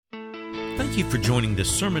Thank you for joining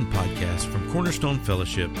this sermon podcast from Cornerstone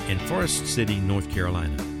Fellowship in Forest City, North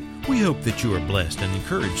Carolina. We hope that you are blessed and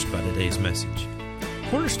encouraged by today's message.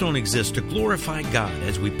 Cornerstone exists to glorify God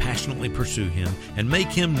as we passionately pursue Him and make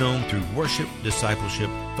Him known through worship, discipleship,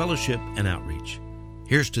 fellowship, and outreach.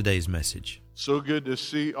 Here's today's message. So good to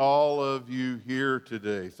see all of you here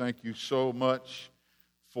today. Thank you so much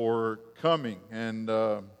for coming. And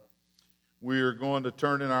we are going to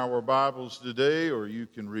turn in our Bibles today, or you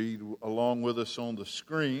can read along with us on the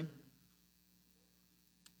screen,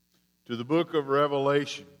 to the book of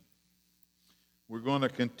Revelation. We're going to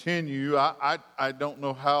continue. I don't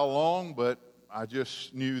know how long, but I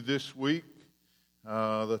just knew this week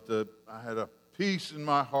that I had a peace in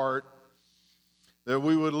my heart that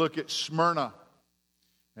we would look at Smyrna.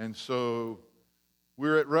 And so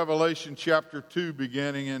we're at Revelation chapter 2,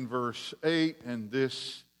 beginning in verse 8, and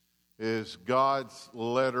this is God's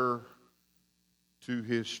letter to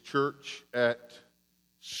His church at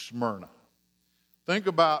Smyrna. Think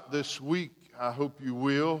about this week, I hope you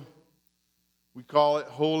will. We call it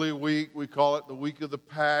Holy Week, we call it the Week of the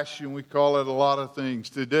Passion, we call it a lot of things.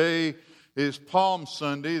 Today is Palm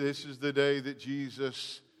Sunday. This is the day that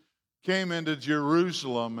Jesus came into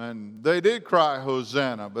Jerusalem, and they did cry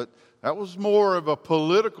Hosanna, but that was more of a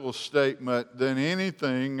political statement than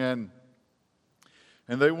anything, and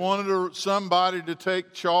they wanted somebody to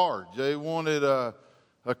take charge. They wanted a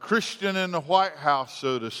Christian in the White House,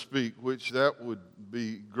 so to speak, which that would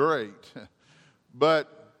be great.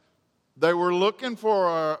 But they were looking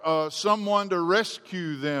for someone to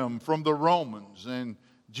rescue them from the Romans, and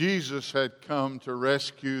Jesus had come to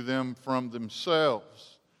rescue them from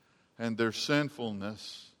themselves and their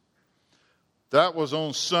sinfulness. That was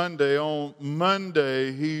on Sunday. On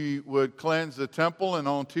Monday, He would cleanse the temple, and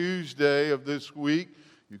on Tuesday of this week,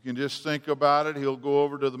 you can just think about it, He'll go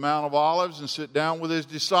over to the Mount of Olives and sit down with His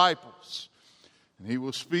disciples. And He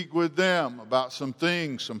will speak with them about some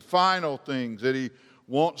things, some final things that He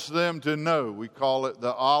wants them to know. We call it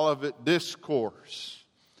the Olivet Discourse.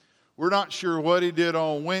 We're not sure what He did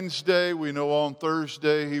on Wednesday. We know on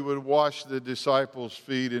Thursday He would wash the disciples'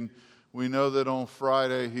 feet, and we know that on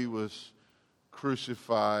Friday He was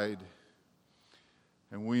crucified.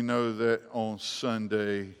 And we know that on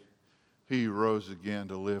Sunday He rose again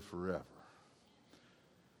to live forever.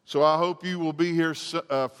 So I hope you will be here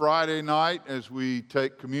Friday night as we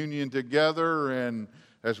take communion together and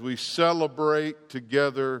as we celebrate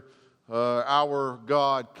together our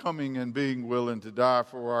God coming and being willing to die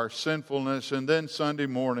for our sinfulness. And then Sunday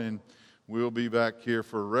morning we'll be back here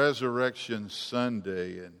for Resurrection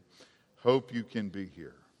Sunday, and hope you can be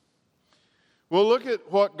here. Well, look at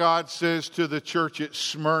what God says to the church at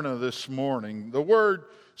Smyrna this morning. The word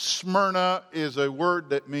Smyrna is a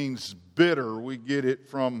word that means bitter. We get it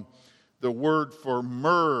from the word for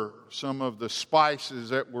myrrh, some of the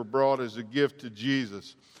spices that were brought as a gift to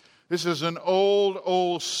Jesus. This is an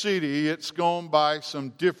old city. It's gone by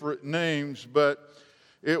some different names, but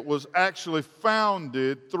it was actually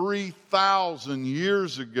founded 3,000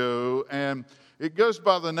 years ago, and it goes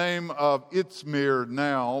by the name of Izmir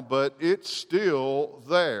now, but it's still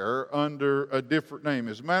there under a different name.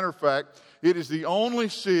 As a matter of fact, it is the only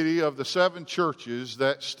city of the 7 churches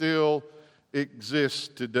that still exists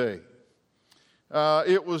today.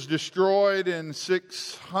 It was destroyed in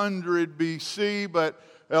 600 BC, but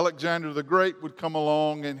Alexander the Great would come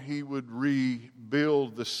along and he would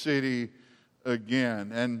rebuild the city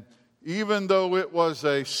again. And even though it was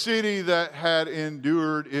a city that had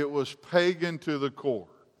endured, it was pagan to the core.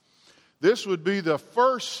 This would be the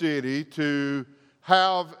first city to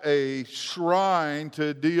have a shrine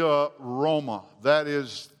to Dea Roma. That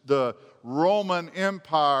is the Roman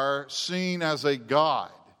Empire seen as a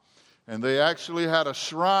god. And they actually had a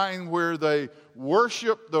shrine where they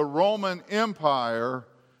worshiped the Roman Empire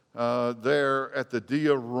there at the Dea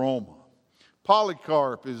Roma.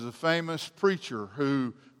 Polycarp is a famous preacher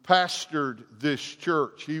who pastored this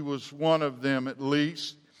church. He was one of them at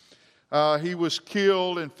least. He was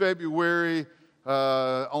killed in February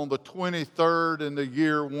on the 23rd in the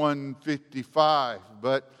year 155.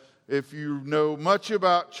 But if you know much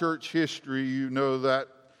about church history, you know that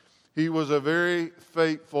he was a very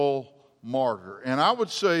faithful martyr. And I would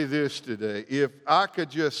say this today, if I could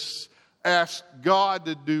just ask God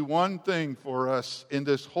to do one thing for us in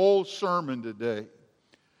this whole sermon today,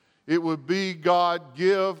 it would be, God,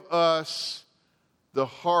 give us the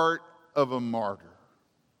heart of a martyr.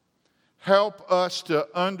 Help us to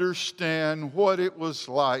understand what it was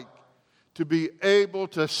like to be able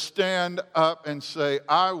to stand up and say,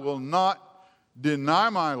 I will not deny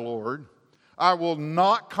my Lord. I will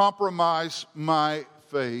not compromise my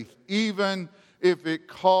faith, even if it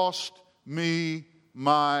costs me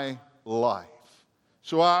my life.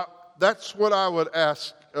 So that's what I would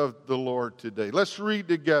ask of the Lord today. Let's read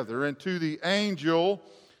together. And to the angel,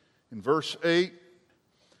 in verse 8,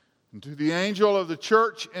 and to the angel of the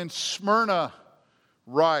church in Smyrna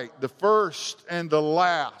write, the first and the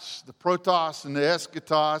last, the protos and the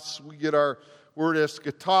eschatos. We get our word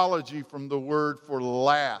eschatology from the word for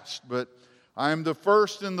last. But I am the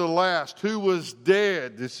first and the last, who was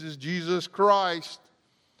dead. This is Jesus Christ.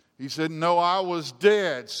 He said, no, I was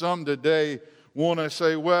dead. Some today want to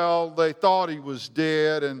say, well, they thought he was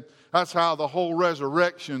dead, and that's how the whole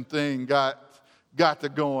resurrection thing got to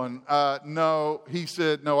going. No, he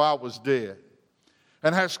said, no, I was dead.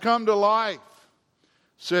 And has come to life,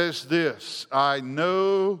 says this, I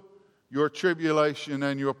know your tribulation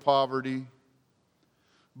and your poverty,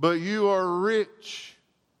 but you are rich.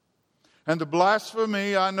 And the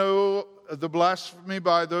blasphemy, I know the blasphemy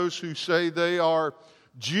by those who say they are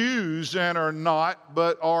Jews and are not,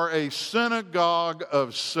 but are a synagogue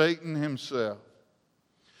of Satan himself.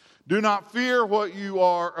 Do not fear what you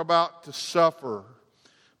are about to suffer.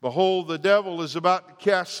 Behold, the devil is about to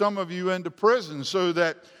cast some of you into prison so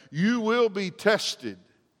that you will be tested.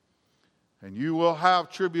 And you will have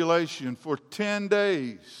tribulation for 10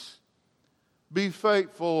 days. Be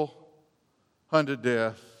faithful unto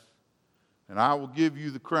death, and I will give you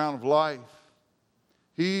the crown of life.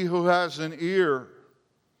 He who has an ear,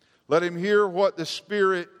 let him hear what the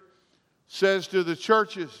Spirit says to the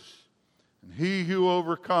churches. And he who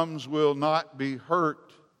overcomes will not be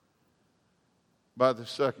hurt by the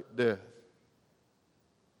second death.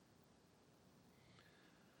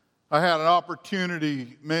 I had an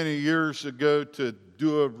opportunity many years ago to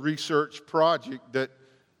do a research project that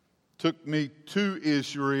took me to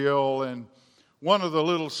Israel, and one of the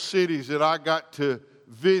little cities that I got to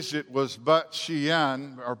visit was Bet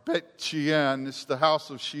Shean. It's the house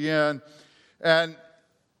of Shean. And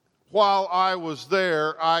while I was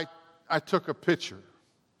there, I took a picture.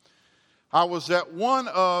 I was at one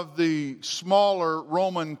of the smaller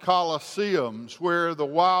Roman Colosseums where the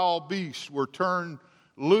wild beasts were turned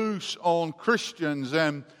loose on Christians,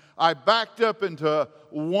 and I backed up into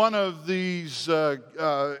one of these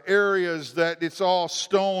areas that it's all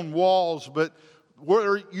stone walls, but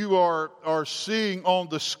where you are seeing on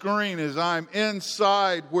the screen is I'm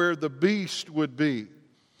inside where the beast would be.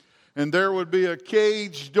 And there would be a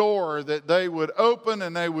cage door that they would open,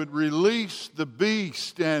 and they would release the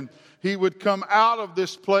beast, and he would come out of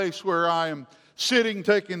this place where I am sitting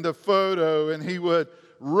taking the photo, and he would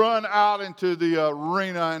run out into the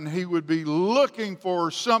arena, and he would be looking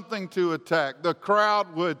for something to attack. The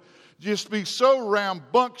crowd would just be so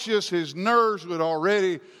rambunctious, his nerves would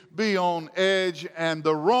already be on edge, and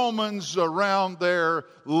the Romans around there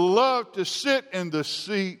loved to sit in the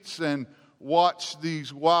seats and watch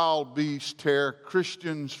these wild beasts tear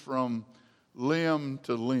Christians from limb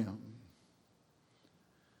to limb.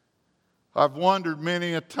 I've wondered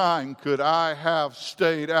many a time, could I have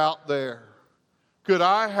stayed out there? Could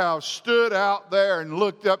I have stood out there and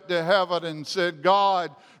looked up to heaven and said,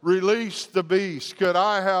 God, release the beast? Could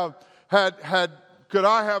I have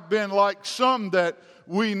been like some that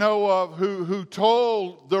we know of who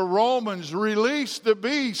told the Romans, release the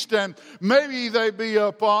beast and maybe they be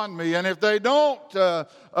upon me. And if they don't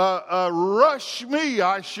rush me,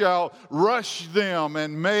 I shall rush them.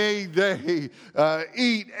 And may they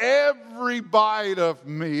eat every bite of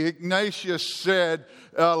me. Ignatius said,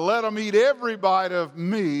 let them eat every bite of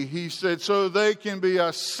me. He said, so they can be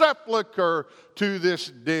a sepulcher to this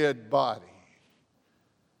dead body.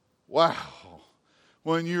 Wow.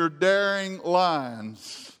 When you're daring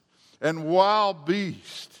lions and wild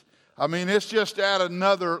beasts, I mean, it's just at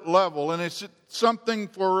another level. And it's something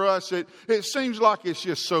for us, it seems like it's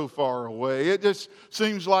just so far away. It just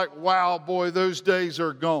seems like, wow, boy, those days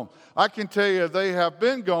are gone. I can tell you they have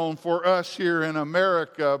been gone for us here in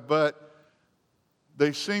America, but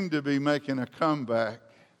they seem to be making a comeback.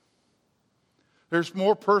 There's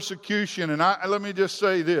more persecution, and let me just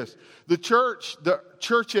say this. The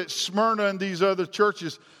church at Smyrna and these other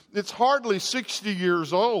churches, it's hardly 60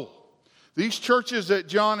 years old. These churches that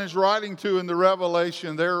John is writing to in the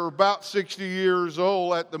Revelation, they're about 60 years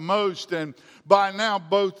old at the most, and by now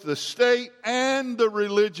both the state and the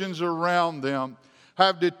religions around them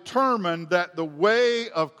have determined that the way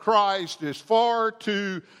of Christ is far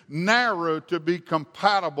too narrow to be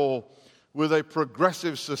compatible with a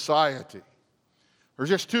progressive society. There's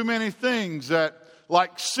just too many things that,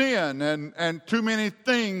 like sin, and too many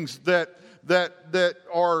things that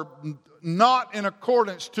are not in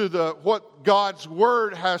accordance to what God's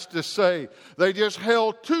Word has to say. They just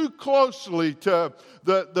held too closely to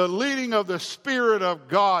the leading of the Spirit of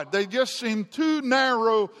God. They just seemed too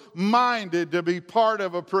narrow-minded to be part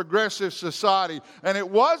of a progressive society. And it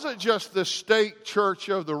wasn't just the state church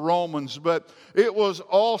of the Romans, but it was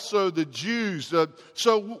also the Jews.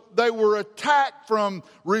 So they were attacked from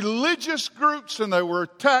religious groups, and they were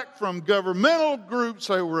attacked from governmental groups.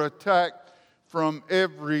 They were attacked from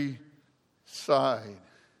every side.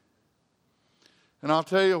 And I'll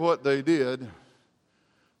tell you what they did.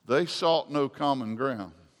 They sought no common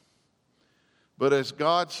ground. But as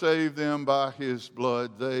God saved them by His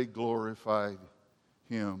blood, they glorified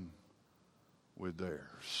Him with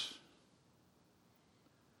theirs.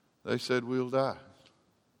 They said, we'll die.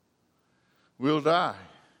 We'll die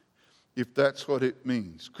if that's what it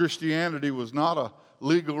means. Christianity was not a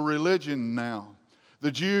legal religion now.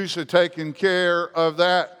 The Jews had taken care of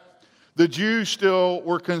that. The Jews still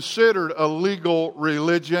were considered a legal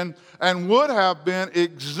religion and would have been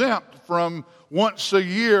exempt from once a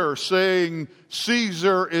year saying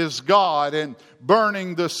Caesar is God and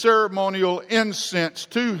burning the ceremonial incense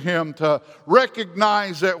to him to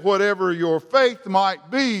recognize that whatever your faith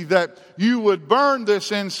might be, that you would burn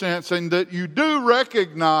this incense and that you do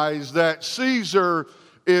recognize that Caesar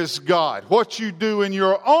is God. What you do in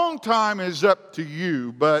your own time is up to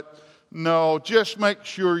you, but no, just make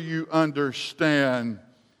sure you understand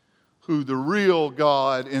who the real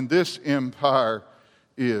God in this empire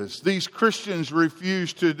is. These Christians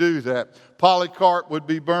refused to do that. Polycarp would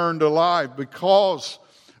be burned alive because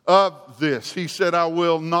of this. He said, I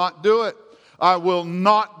will not do it. I will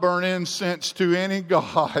not burn incense to any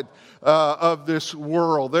god of this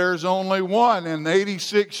world. There's only one. In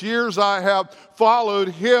 86 years I have followed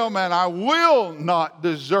him, and I will not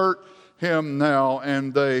desert him now.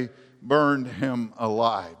 And they burned him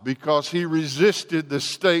alive because he resisted the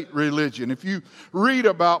state religion. If you read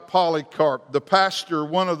about Polycarp, the pastor,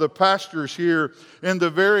 one of the pastors here in the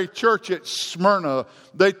very church at Smyrna,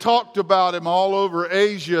 they talked about him all over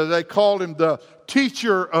Asia. They called him the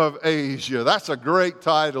teacher of Asia. That's a great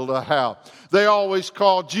title to have. They always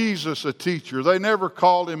called Jesus a teacher. They never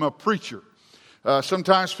called him a preacher.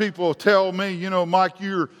 Sometimes people tell me, you know, Mike,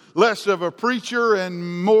 you're less of a preacher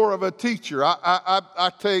and more of a teacher.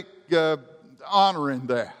 I take honor in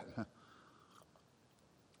that.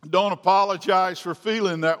 Don't apologize for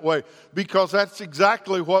feeling that way, because that's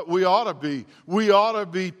exactly what we ought to be. We ought to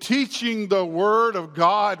be teaching the Word of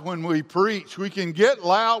God when we preach. We can get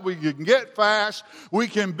loud, we can get fast, we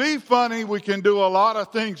can be funny, we can do a lot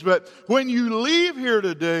of things, but when you leave here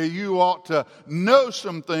today, you ought to know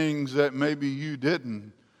some things that maybe you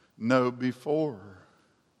didn't know before.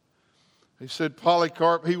 They said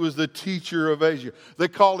Polycarp, he was the teacher of Asia. They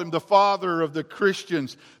called him the father of the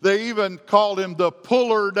Christians. They even called him the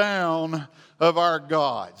puller down of our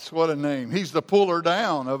gods. What a name. He's the puller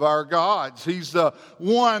down of our gods. He's the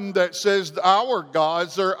one that says our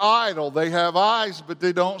gods are idle. They have eyes, but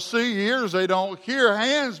they don't see, ears, they don't hear,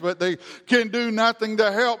 hands, but they can do nothing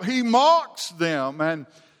to help. He mocks them, and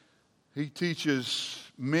he teaches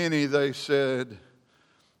many, they said,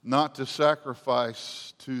 not to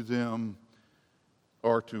sacrifice to them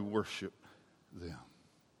or to worship them.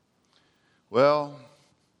 Well,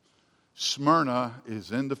 Smyrna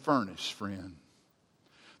is in the furnace, friend.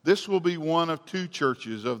 This will be one of two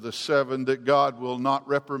churches of the 7 that God will not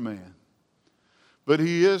reprimand. But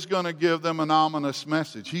He is going to give them an ominous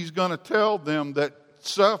message. He's going to tell them that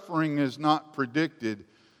suffering is not predicted,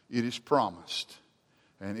 it is promised.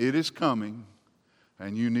 And it is coming,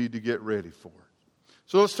 and you need to get ready for it.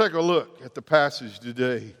 So let's take a look at the passage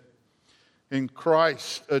today. In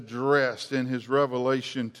Christ addressed in His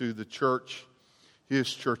revelation to the church,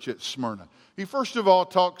 His church at Smyrna. He first of all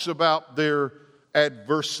talks about their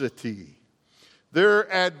adversity.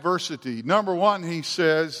 Their adversity. Number one, he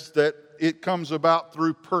says that it comes about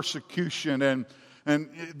through persecution. And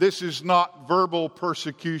this is not verbal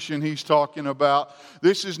persecution he's talking about.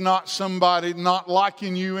 This is not somebody not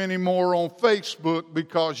liking you anymore on Facebook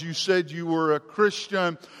because you said you were a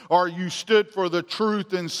Christian or you stood for the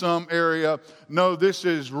truth in some area. No, this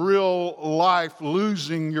is real life,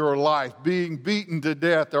 losing your life, being beaten to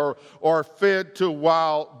death or fed to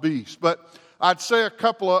wild beasts. But I'd say a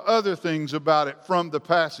couple of other things about it from the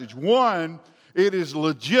passage. One, it is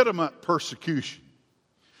legitimate persecution.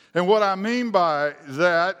 And what I mean by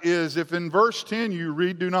that is if in verse 10 you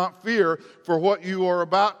read, do not fear for what you are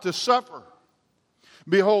about to suffer.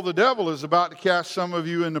 Behold, the devil is about to cast some of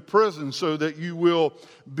you into prison so that you will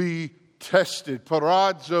be tested.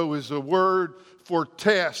 Parazo is a word for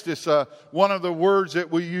test. It's one of the words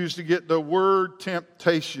that we use to get the word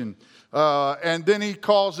temptation. And then he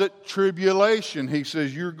calls it tribulation. He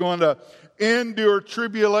says you're going to endure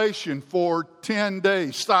tribulation for 10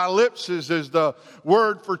 days. Thlipsis is the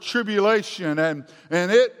word for tribulation, and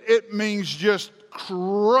it means just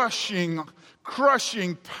crushing,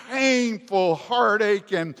 painful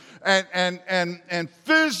heartache and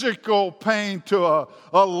physical pain to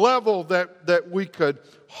a level that we could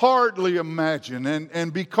hardly imagine.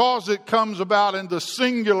 And because it comes about in the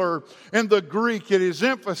singular, in the Greek, it is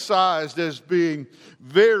emphasized as being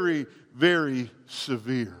very, very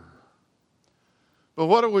severe. But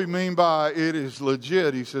what do we mean by it is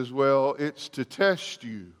legit? He says, well, it's to test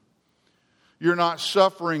you. You're not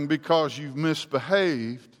suffering because you've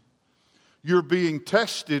misbehaved. You're being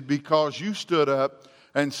tested because you stood up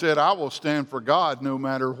and said, I will stand for God no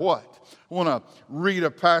matter what. I want to read a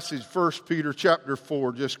passage, 1 Peter chapter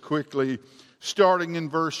 4, just quickly, starting in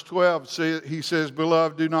verse 12. He says,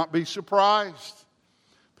 Beloved, do not be surprised.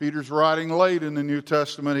 Peter's writing late in the New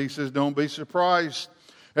Testament. He says, don't be surprised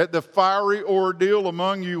at the fiery ordeal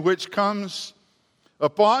among you which comes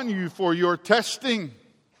upon you for your testing,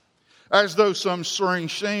 as though some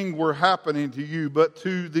strange thing were happening to you. But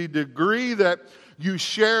to the degree that you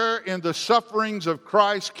share in the sufferings of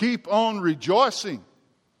Christ, keep on rejoicing,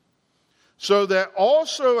 so that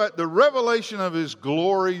also at the revelation of His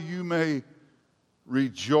glory you may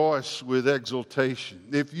rejoice with exultation.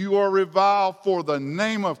 If you are reviled for the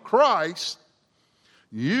name of Christ,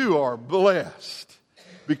 you are blessed,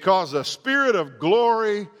 because the Spirit of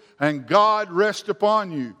glory and God rest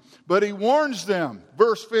upon you. But he warns them,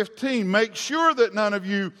 verse 15, make sure that none of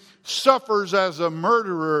you suffers as a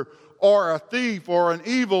murderer or a thief or an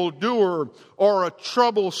evildoer or a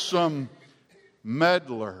troublesome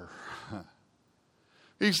meddler.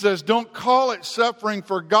 He says, don't call it suffering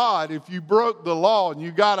for God if you broke the law and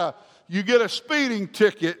you get a speeding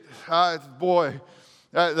ticket. Boy,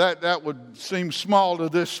 that would seem small to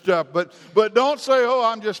this stuff. But don't say, oh,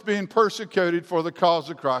 I'm just being persecuted for the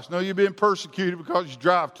cause of Christ. No, you're being persecuted because you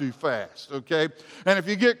drive too fast, okay? And if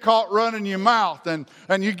you get caught running your mouth and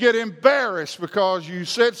you get embarrassed because you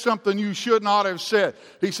said something you should not have said,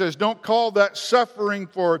 he says, don't call that suffering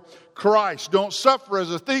for Christ. Don't suffer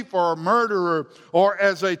as a thief or a murderer or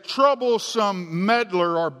as a troublesome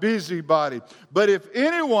meddler or busybody. But if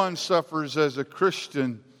anyone suffers as a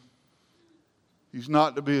Christian, he's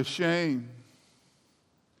not to be ashamed,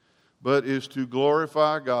 but is to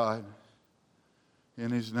glorify God in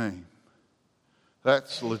His name.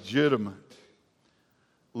 That's legitimate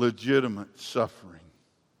suffering.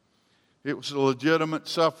 It was a legitimate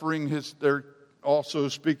suffering. They're also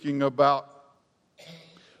speaking about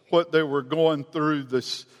what they were going through,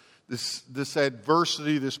 this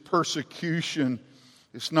adversity, this persecution.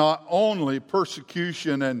 It's not only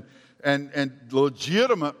persecution and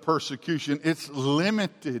legitimate persecution, it's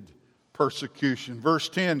limited persecution. Verse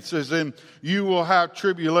 10 says, then you will have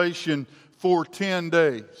tribulation for 10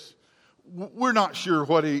 days. We're not sure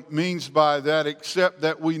what he means by that, except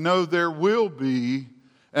that we know there will be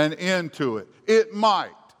an end to it. It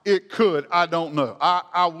might. It could. I don't know.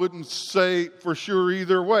 I wouldn't say for sure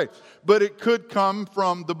either way. But it could come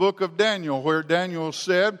from the book of Daniel, where Daniel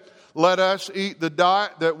said, let us eat the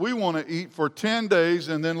diet that we want to eat for 10 days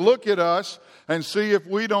and then look at us and see if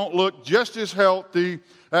we don't look just as healthy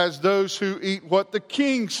as those who eat what the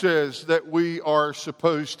king says that we are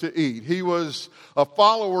supposed to eat. He was a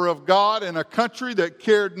follower of God in a country that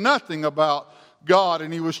cared nothing about God,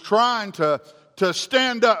 and he was trying to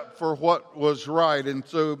stand up for what was right. And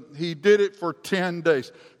so he did it for 10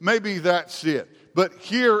 days. Maybe that's it. But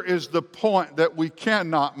here is the point that we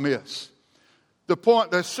cannot miss. The point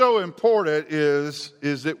that's so important is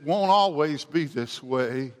it won't always be this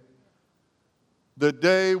way. The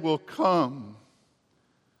day will come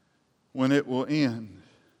when it will end.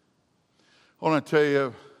 I want to tell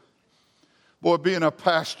you, boy, being a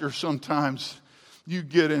pastor, sometimes you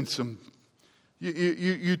get in some,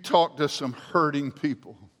 you talk to some hurting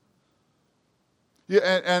people. Yeah,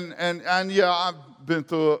 and yeah, I've been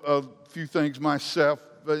through a few things myself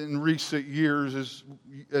in recent years,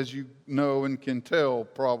 as you know and can tell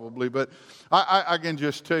probably. But I can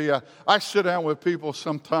just tell you, I sit down with people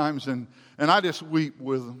sometimes and I just weep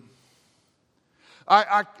with them.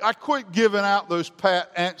 I quit giving out those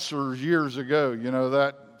pat answers years ago,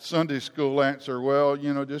 that Sunday school answer, well,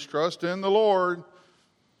 just trust in the Lord.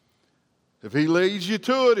 If He leads you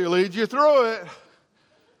to it, He'll lead you through it.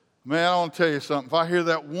 Man, I want to tell you something. If I hear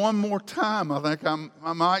that one more time, I think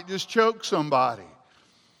I might just choke somebody.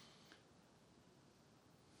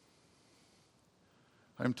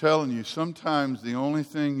 I'm telling you, sometimes the only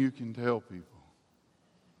thing you can tell people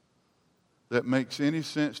that makes any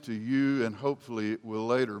sense to you, and hopefully it will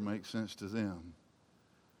later make sense to them,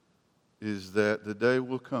 is that the day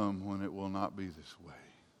will come when it will not be this way.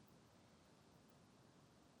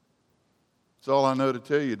 That's all I know to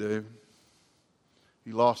tell you, David.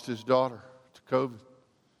 He lost his daughter to COVID.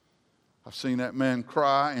 I've seen that man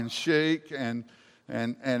cry and shake, and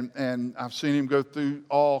I've seen him go through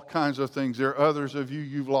all kinds of things. There are others of you,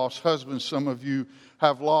 you've lost husbands. Some of you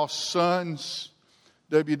have lost sons.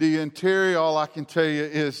 WD and Terry, all I can tell you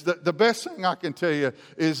is that the best thing I can tell you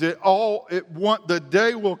is the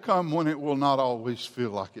day will come when it will not always feel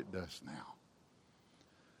like it does now.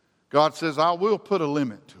 God says, I will put a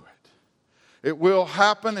limit to it. It will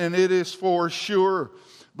happen, and it is for sure.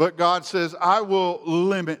 But God says, I will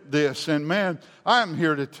limit this. And man, I am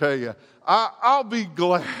here to tell you, I'll be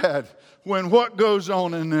glad when what goes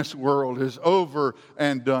on in this world is over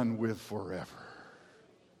and done with forever.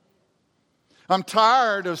 I'm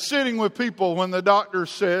tired of sitting with people when the doctor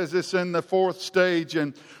says it's in the 4th stage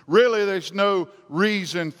and really there's no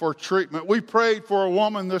reason for treatment. We prayed for a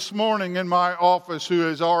woman this morning in my office who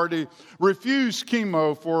has already refused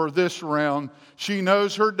chemo for this round. She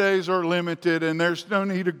knows her days are limited and there's no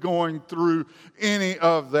need of going through any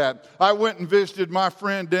of that. I went and visited my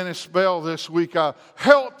friend Dennis Bell this week, a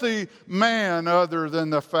healthy man other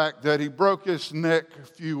than the fact that he broke his neck a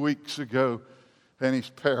few weeks ago and he's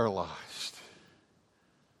paralyzed.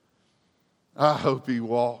 I hope he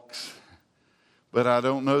walks, but I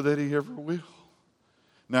don't know that he ever will.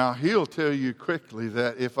 Now, he'll tell you quickly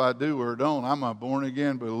that if I do or don't, I'm a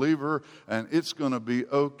born-again believer, and it's going to be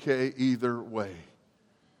okay either way.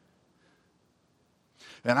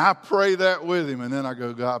 And I pray that with him, and then I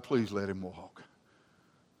go, God, please let him walk.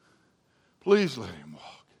 Please let him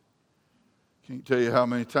walk. Can't tell you how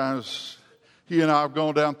many times he and I have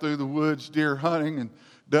gone down through the woods deer hunting and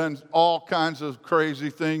done all kinds of crazy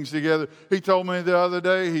things together. He told me the other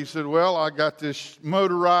day, he said, well, I got this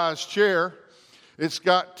motorized chair. It's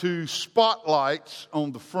got 2 spotlights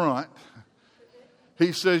on the front.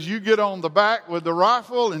 He says, you get on the back with the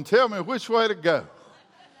rifle and tell me which way to go.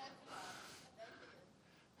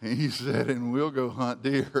 He said, and we'll go hunt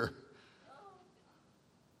deer.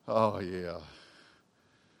 Oh, yeah.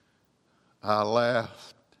 I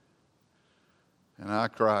laughed and I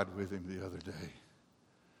cried with him the other day.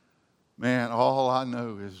 Man, all I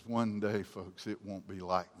know is one day, folks, it won't be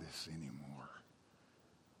like this anymore.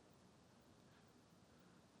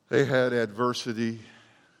 They had adversity,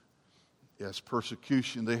 yes,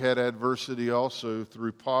 persecution. They had adversity also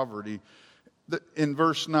through poverty. In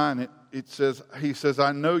verse 9, it says, he says,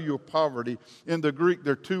 I know your poverty. In the Greek,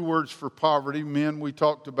 there are 2 words for poverty. Men, we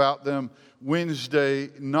talked about them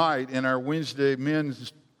Wednesday night in our Wednesday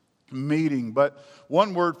men's meeting. But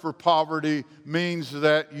one word for poverty means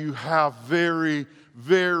that you have very,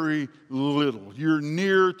 very little. You're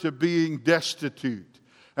near to being destitute.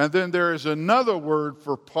 And then there is another word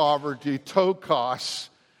for poverty, tokos,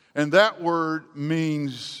 and that word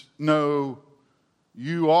means no,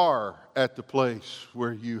 you are at the place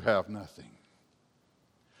where you have nothing.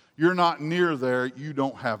 You're not near there, you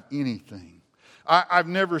don't have anything. I've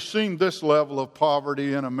never seen this level of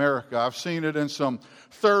poverty in America. I've seen it in some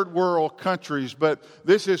third world countries, but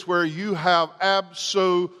this is where you have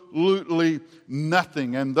absolutely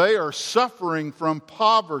nothing. And they are suffering from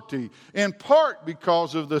poverty, in part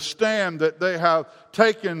because of the stand that they have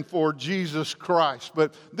taken for Jesus Christ.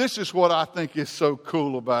 But this is what I think is so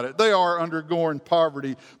cool about it. They are undergoing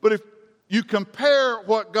poverty. But if you compare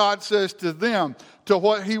what God says to them to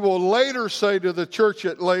what he will later say to the church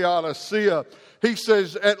at Laodicea, he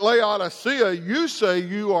says, at Laodicea, you say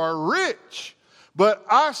you are rich, but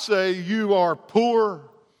I say you are poor.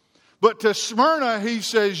 But to Smyrna, he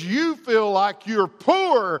says, you feel like you're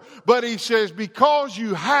poor, but he says, because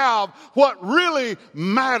you have what really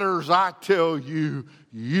matters, I tell you,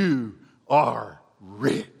 you are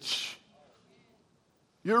rich.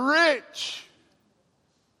 You're rich.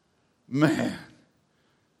 Man,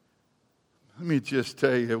 let me just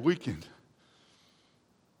tell you, we can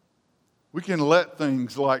let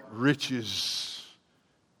things like riches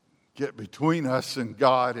get between us and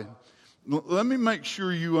God. And let me make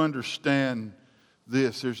sure you understand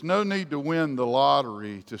this. There's no need to win the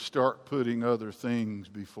lottery to start putting other things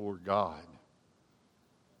before God.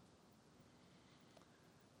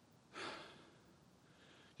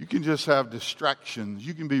 You can just have distractions.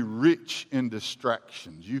 You can be rich in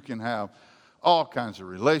distractions. You can have all kinds of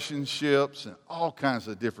relationships and all kinds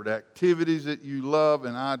of different activities that you love.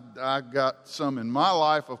 And I got some in my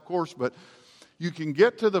life, of course, but You can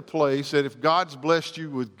get to the place that if God's blessed you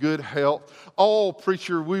with good health, oh,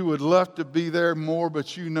 preacher, we would love to be there more,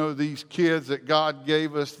 but you know these kids that God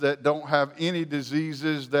gave us that don't have any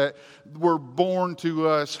diseases, that were born to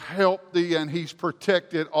us healthy, and He's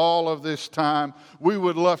protected all of this time. We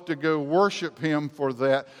would love to go worship Him for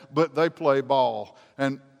that, but they play ball,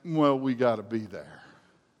 and, well, we got to be there.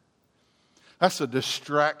 That's a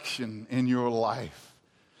distraction in your life.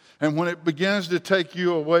 And when it begins to take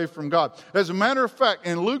you away from God. As a matter of fact,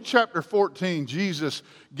 in Luke chapter 14, Jesus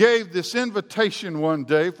gave this invitation one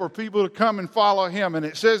day for people to come and follow Him. And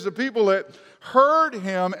it says the people that heard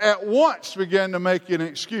Him at once began to make an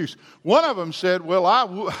excuse. One of them said, well,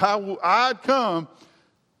 I'd come.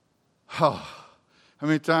 Oh, how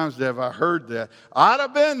many times have I heard that? I'd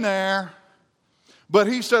have been there. But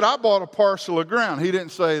he said, I bought a parcel of ground. He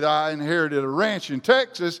didn't say that I inherited a ranch in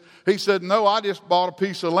Texas. He said, no, I just bought a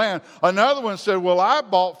piece of land. Another one said, well, I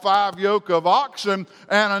bought 5 yoke of oxen.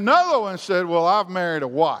 And another one said, well, I've married a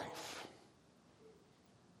wife.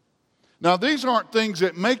 Now, these aren't things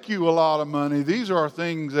that make you a lot of money. These are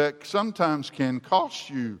things that sometimes can cost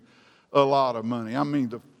you a lot of money. I mean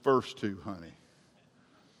the first two, honey.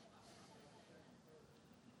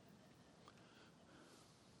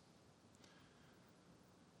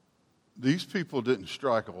 These people didn't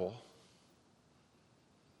strike oil.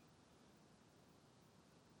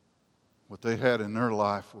 What they had in their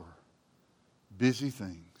life were busy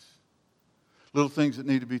things, little things that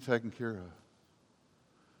need to be taken care of.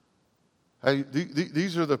 Hey,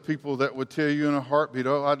 these are the people that would tell you in a heartbeat,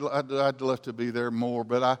 oh, I'd love to be there more,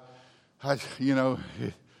 but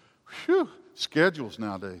schedules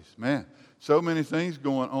nowadays, man, so many things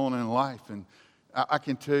going on in life, and I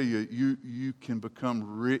can tell you, you can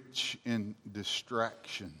become rich in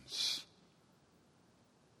distractions.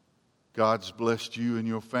 God's blessed you and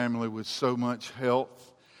your family with so much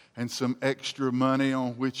health and some extra money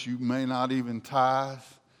on which you may not even tithe.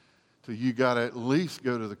 So you got to at least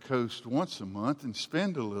go to the coast once a month and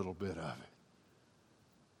spend a little bit of it.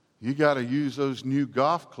 You got to use those new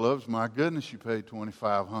golf clubs. My goodness, you paid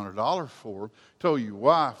 $2,500 for them. Told your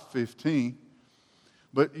wife $15.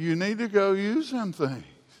 But you need to go use them things.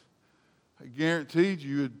 I guaranteed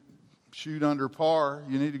you would shoot under par.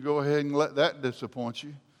 You need to go ahead and let that disappoint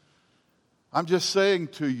you. I'm just saying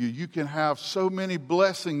to you, you can have so many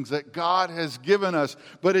blessings that God has given us,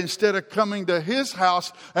 but instead of coming to His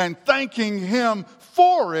house and thanking Him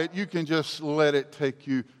for it, you can just let it take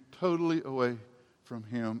you totally away from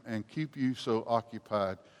Him and keep you so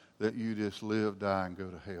occupied that you just live, die, and go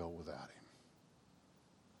to hell without Him.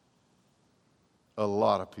 A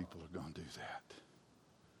lot of people are going to do that.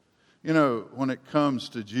 You know, when it comes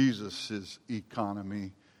to Jesus'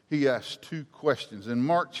 economy, He asks 2 questions. In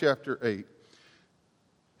Mark chapter 8,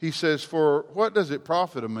 He says, for what does it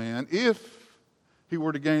profit a man if he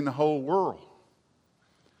were to gain the whole world?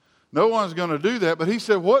 No one's going to do that, but He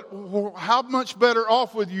said, how much better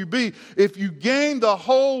off would you be if you gained the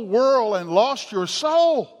whole world and lost your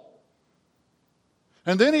soul?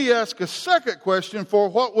 And then He asked a second question, for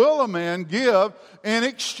what will a man give in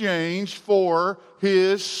exchange for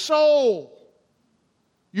his soul?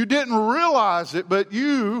 You didn't realize it, but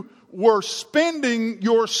you were spending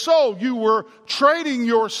your soul. You were trading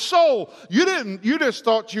your soul. You just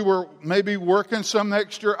thought you were maybe working some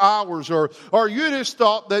extra hours, or you just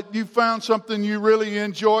thought that you found something you really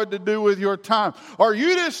enjoyed to do with your time, or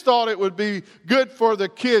you just thought it would be good for the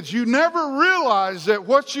kids. You never realized that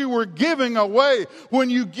what you were giving away when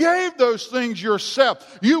you gave those things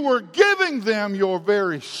yourself, you were giving them your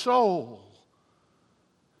very soul.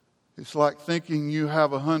 It's like thinking you have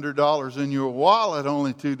 $100 in your wallet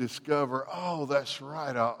only to discover, oh, that's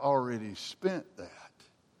right, I already spent that.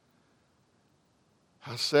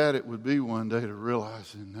 How sad it would be one day to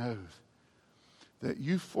realize and know that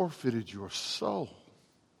you forfeited your soul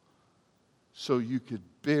so you could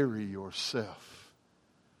bury yourself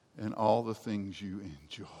in all the things you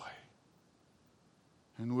enjoy.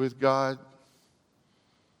 And with God,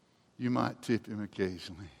 you might tip Him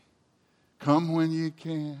occasionally. Come when you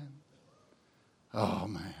can. Oh,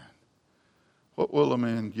 man. What will a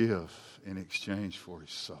man give in exchange for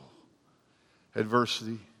his soul?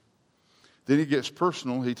 Adversity. Then he gets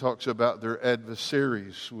personal. He talks about their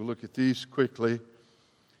adversaries. We'll look at these quickly.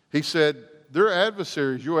 He said, their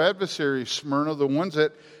adversaries, your adversaries, Smyrna, the ones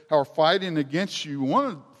that are fighting against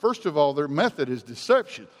you, first of all, their method is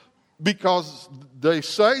deception. Because they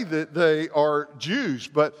say that they are Jews,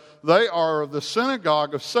 but they are the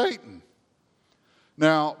synagogue of Satan.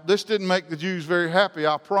 Now, this didn't make the Jews very happy,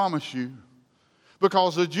 I promise you,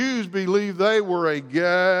 because the Jews believed they were a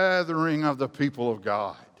gathering of the people of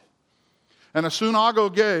God. And a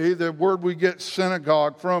synagogue, the word we get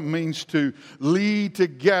synagogue from, means to lead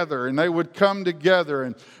together. And they would come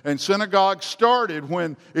together. And synagogue started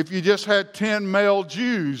when, if you just had 10 male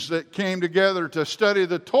Jews that came together to study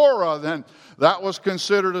the Torah, then that was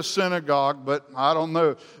considered a synagogue. But I don't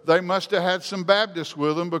know. They must have had some Baptists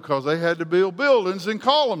with them, because they had to build buildings and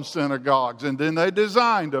call them synagogues. And then they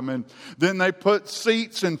designed them. And then they put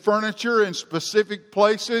seats and furniture in specific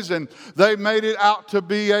places. And they made it out to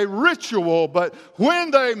be a ritual. But when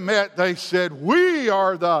they met, they said, "We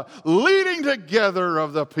are the leading together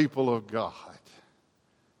of the people of God."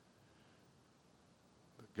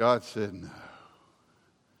 But God said, "No.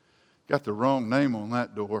 Got the wrong name on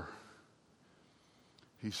that door."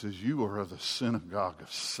 He says, "You are of the synagogue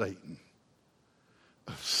of Satan."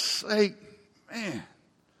 Of Satan. Man.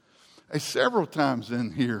 Several times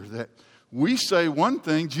in here that we say one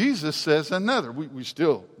thing, Jesus says another. We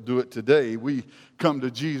still do it today. We come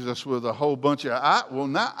to Jesus with a whole bunch of,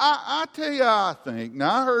 I tell you, I think.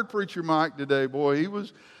 Now, I heard Preacher Mike today, boy,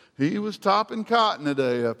 he was topping cotton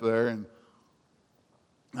today up there. And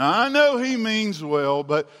I know he means well,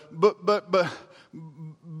 but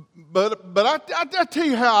I tell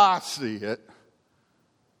you how I see it.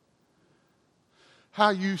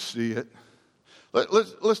 How you see it.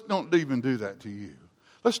 Let's don't even do that to you.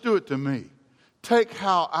 Let's do it to me. Take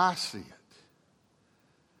how I see it.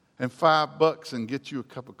 And $5 and get you a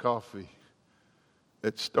cup of coffee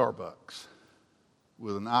at Starbucks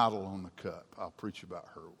with an idol on the cup. I'll preach about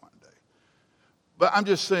her one day. But I'm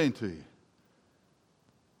just saying to you,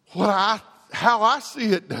 how I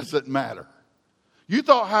see it doesn't matter. You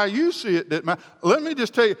thought how you see it didn't matter. Let me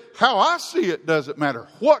just tell you, how I see it doesn't matter.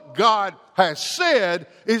 What God has said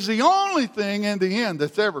is the only thing in the end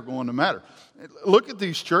that's ever going to matter. Look at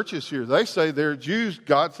these churches here. They say they're Jews.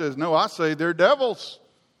 God says, no, I say they're devils.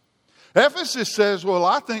 Ephesus says, well,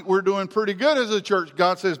 I think we're doing pretty good as a church.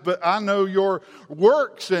 God says, but I know your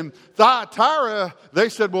works. And Thyatira, they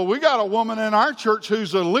said, well, we got a woman in our church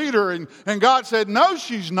who's a leader. And God said, no,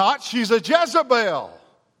 she's not. She's a Jezebel.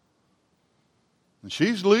 And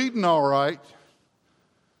she's leading all right.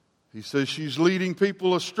 He says she's leading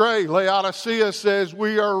people astray. Laodicea says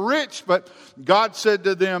we are rich, but God said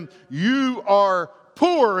to them, you are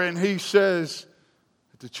poor. And he says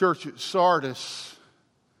at the church at Sardis,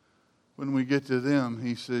 when we get to them,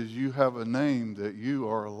 he says, you have a name that you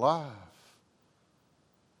are alive.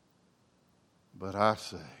 But I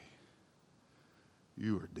say,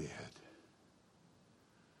 you are dead.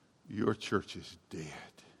 Your church is dead.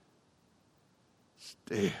 It's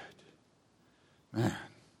dead. Man.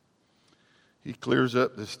 He clears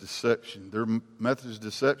up this deception. Their methods of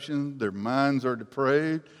deception, their minds are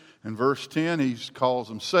depraved. In verse 10, he calls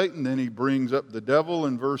them Satan. Then he brings up the devil.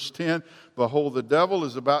 In verse 10, behold, the devil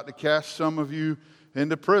is about to cast some of you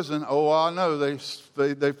into prison. Oh, I know. They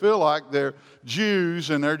feel like they're Jews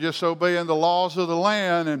and they're just obeying the laws of the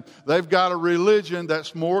land. And they've got a religion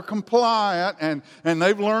that's more compliant. And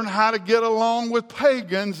they've learned how to get along with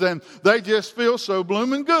pagans. And they just feel so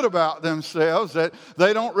blooming good about themselves that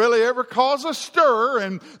they don't really ever cause a stir.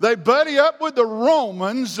 And they buddy up with the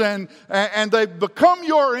Romans. And they've become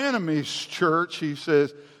your enemies, church. He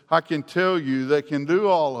says, I can tell you they can do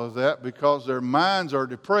all of that because their minds are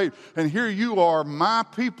depraved. And here you are, my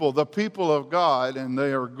people, the people of God, and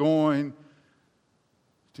they are going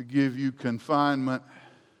to give you confinement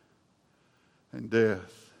and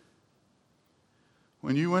death.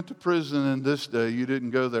 When you went to prison in this day, you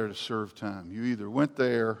didn't go there to serve time. You either went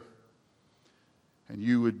there and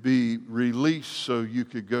you would be released so you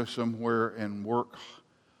could go somewhere and work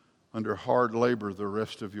under hard labor the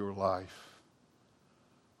rest of your life.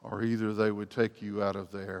 Or either they would take you out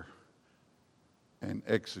of there and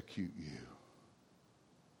execute you.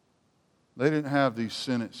 They didn't have these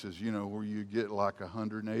sentences, where you get like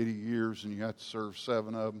 180 years and you have to serve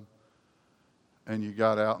 7 of them. And you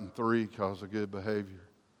got out in 3 because of good behavior.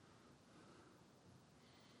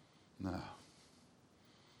 No.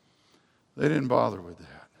 They didn't bother with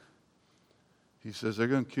that. He says they're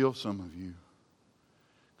going to kill some of you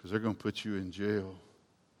because they're going to put you in jail.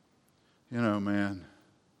 Man.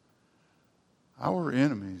 Our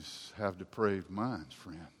enemies have depraved minds,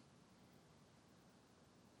 friend.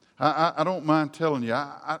 I don't mind telling you,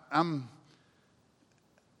 I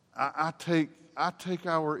take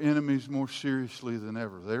our enemies more seriously than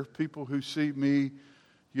ever. There are people who see me,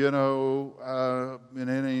 and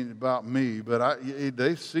it ain't about me, but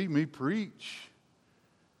they see me preach.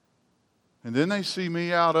 And then they see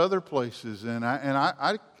me out other places, and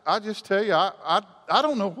I I just tell you, I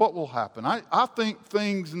don't know what will happen. I think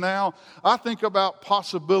things now, I think about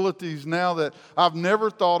possibilities now that I've never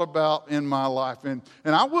thought about in my life. And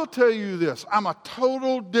I will tell you this, I'm a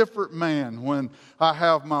total different man when I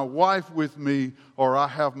have my wife with me or I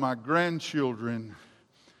have my grandchildren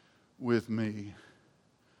with me.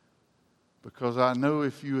 Because I know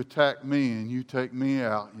if you attack me and you take me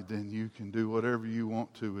out, then you can do whatever you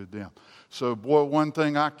want to with them. So, boy, one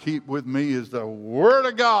thing I keep with me is the Word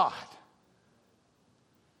of God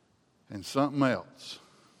and something else.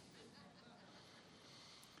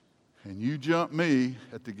 And you jump me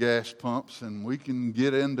at the gas pumps and we can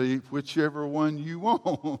get into whichever one you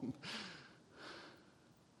want.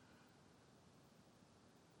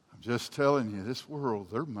 I'm just telling you, this world,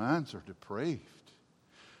 their minds are depraved.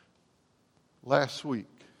 Last week,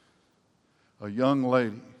 a young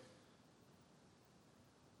lady,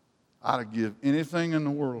 I'd have given anything in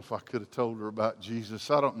the world if I could have told her about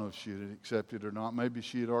Jesus. I don't know if she had accepted it or not. Maybe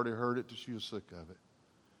she had already heard it till she was sick of it.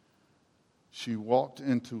 She walked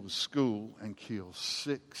into a school and killed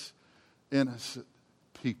 6 innocent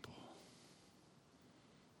people.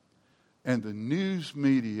 And the news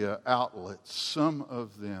media outlets, some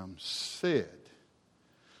of them said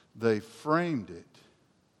they framed it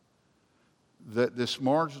that this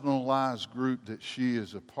marginalized group that she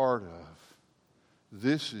is a part of,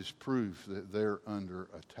 this is proof that they're under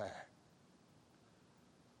attack.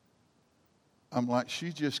 I'm like,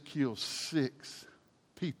 she just killed 6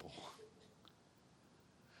 people.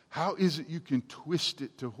 How is it you can twist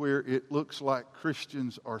it to where it looks like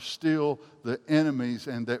Christians are still the enemies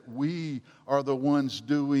and that we are the ones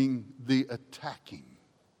doing the attacking?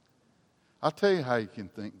 I'll tell you how you can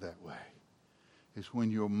think that way. It's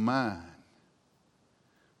when your mind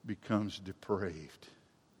becomes depraved.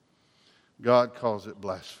 God calls it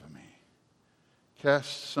blasphemy.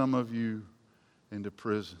 Cast some of you into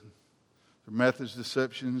prison. Their methods,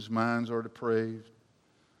 deceptions, minds are depraved.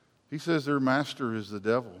 He says their master is the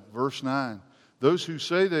devil. Verse 9, those who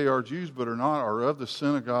say they are Jews but are not are of the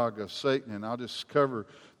synagogue of Satan. And I'll just cover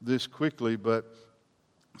this quickly, but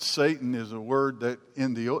Satan is a word that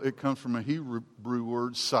it comes from a Hebrew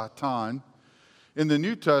word, Satan. In the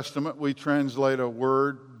New Testament, we translate a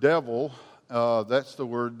word, devil. That's the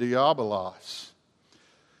word diabolos.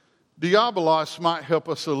 Diabolos might help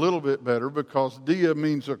us a little bit better because dia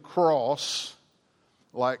means across,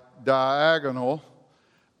 like diagonal,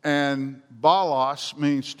 and balos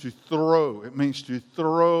means to throw. It means to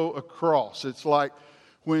throw across. It's like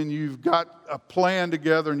when you've got a plan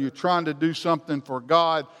together and you're trying to do something for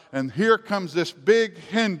God, and here comes this big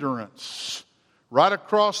hindrance right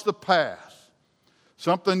across the path.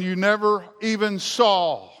 Something you never even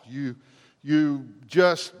saw. You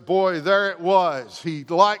just, boy, there it was. He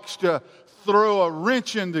likes to throw a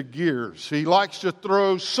wrench into gears. He likes to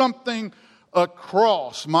throw something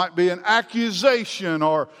across. Might be an accusation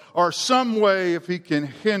or some way if he can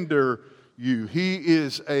hinder you. He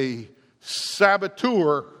is a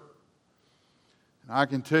saboteur. And I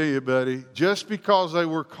can tell you, buddy, just because they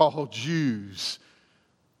were called Jews,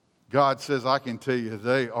 God says, I can tell you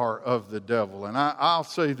they are of the devil. And I'll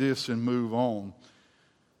say this and move on.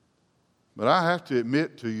 But I have to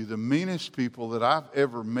admit to you, the meanest people that I've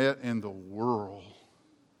ever met in the world,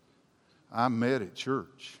 I met at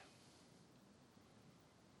church.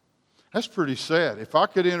 That's pretty sad. If I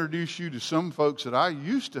could introduce you to some folks that I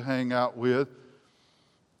used to hang out with,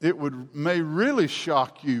 it may really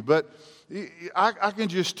shock you. But I can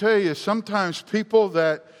just tell you, sometimes people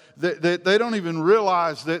that they don't even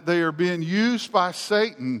realize that they are being used by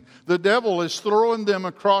Satan. The devil is throwing them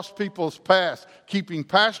across people's paths, keeping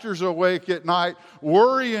pastors awake at night,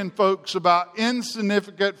 worrying folks about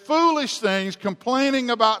insignificant, foolish things,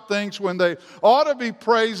 complaining about things when they ought to be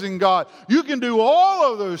praising God. You can do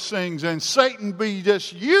all of those things and Satan be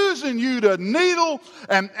just using you to needle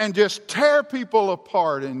and just tear people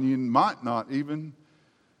apart, and you might not even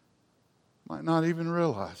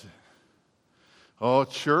realize it. Oh,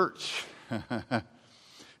 church,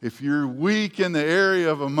 if you're weak in the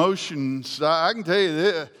area of emotions, I can tell you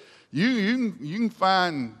this, you can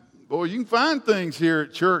find things here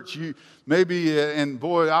at church.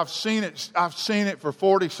 I've seen it for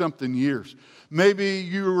 40-something years. Maybe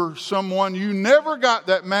you were someone, you never got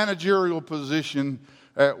that managerial position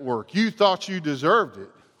at work. You thought you deserved it.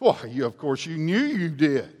 Well, of course you knew you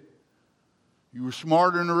did. You were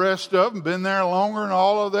smarter than the rest of them, been there longer and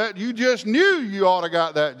all of that. You just knew you ought to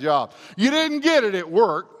got that job. You didn't get it at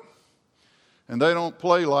work. And they don't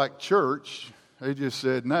play like church. They just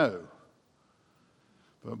said no.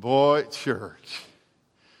 But boy, church.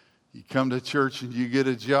 You come to church and you get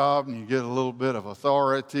a job and you get a little bit of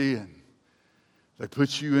authority and They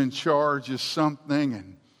put you in charge of something,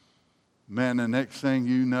 and man, the next thing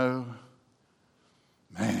you know,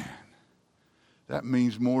 man, that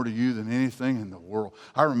means more to you than anything in the world.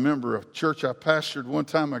 I remember a church I pastored one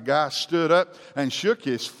time, a guy stood up and shook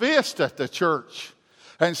his fist at the church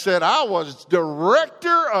and said, I was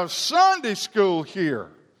director of Sunday school here.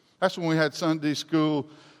 That's when we had Sunday school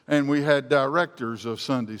and we had directors of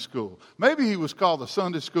Sunday school. Maybe he was called the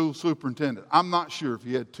Sunday school superintendent. I'm not sure if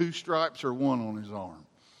he had 2 stripes or 1 on his arm.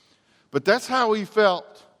 But that's how he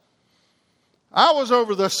felt. I was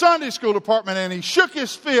over the Sunday school department, and he shook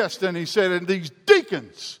his fist and he said, and these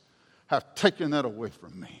deacons have taken that away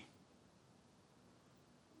from me.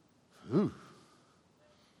 Ooh.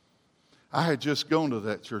 I had just gone to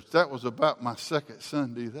that church. That was about my second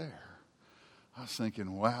Sunday there. I was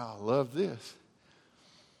thinking, wow, I love this.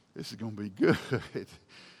 This is going to be good.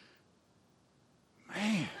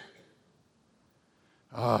 Man.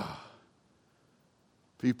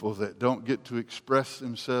 People that don't get to express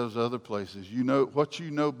themselves other places. You know what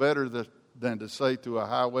you know better than to say to a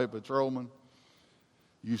highway patrolman?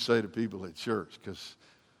 You say to people at church, because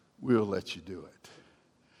we'll let you do it.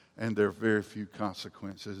 And there are very few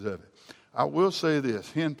consequences of it. I will say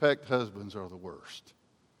this, henpecked husbands are the worst.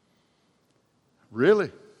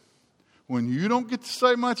 Really? When you don't get to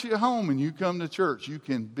say much at home and you come to church, you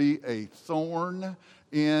can be a thorn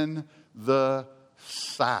in the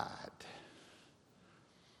side.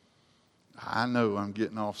 I know I'm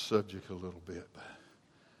getting off subject a little bit, but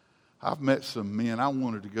I've met some men. I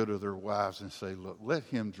wanted to go to their wives and say, look, let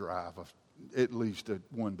him drive at least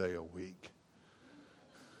one day a week.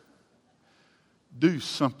 Do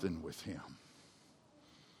something with him.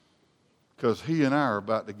 Because he and I are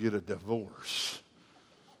about to get a divorce.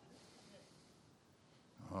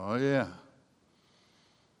 Oh, yeah.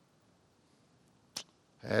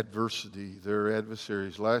 Adversity, their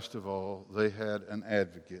adversaries. Last of all, they had an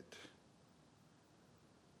advocate.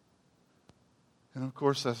 And of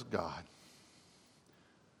course, that's God.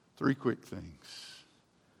 3 quick things.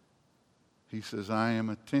 He says, I am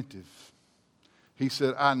attentive. He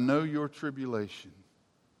said, I know your tribulation,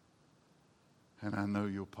 and I know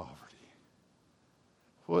your poverty.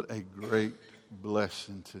 What a great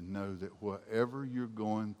blessing to know that whatever you're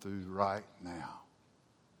going through right now,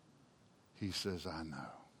 he says, I know.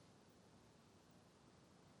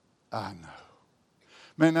 I know.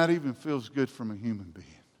 Man, that even feels good from a human being.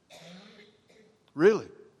 Really.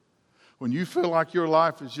 When you feel like your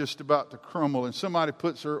life is just about to crumble and somebody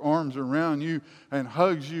puts their arms around you and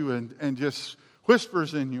hugs you and just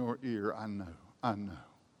whispers in your ear, I know, I know,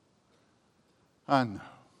 I know.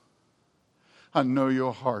 I know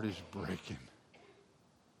your heart is breaking.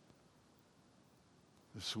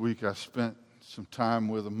 This week I spent some time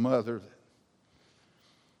with a mother that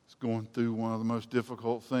was going through one of the most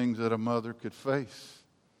difficult things that a mother could face.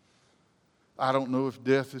 I don't know if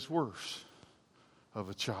death is worse of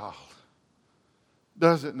a child.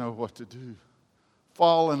 Doesn't know what to do.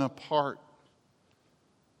 Falling apart.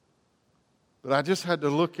 But I just had to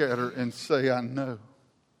look at her and say, I know.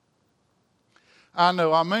 I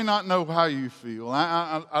know. I may not know how you feel.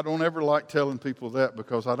 I don't ever like telling people that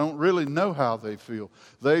because I don't really know how they feel.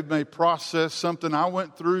 They may process something. I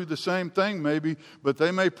went through the same thing maybe, but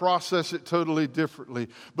they may process it totally differently.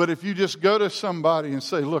 But if you just go to somebody and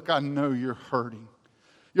say, look, I know you're hurting.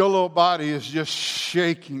 Your little body is just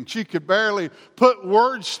shaking. She could barely put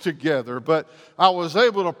words together, but I was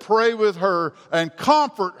able to pray with her and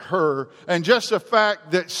comfort her. And just the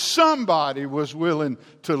fact that somebody was willing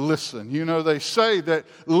to listen. You know, they say that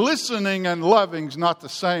listening and loving is not the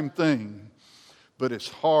same thing, but it's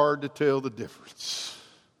hard to tell the difference.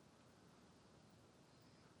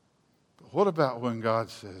 But what about when God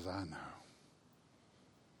says, I know?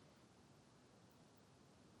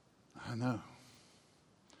 I know.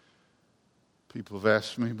 People have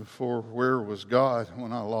asked me before, where was God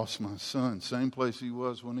when I lost my son? Same place he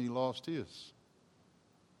was when he lost his.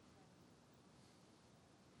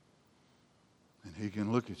 And he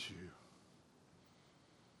can look at you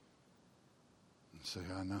and say,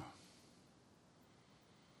 I know.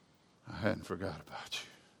 I hadn't forgot about you.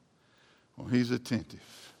 Well, he's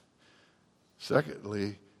attentive.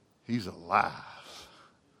 Secondly, he's alive.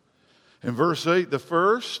 In verse 8, the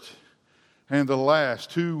first and the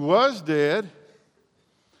last, who was dead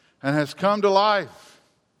and has come to life,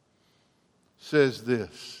 says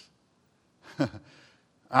this.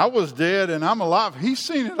 I was dead and I'm alive. He's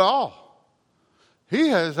seen it all. He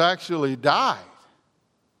has actually died.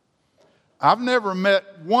 I've never met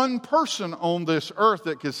one person on this earth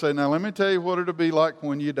that could say, now let me tell you what it'll be like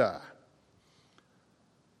when you die.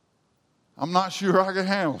 I'm not sure I can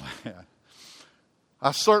handle that.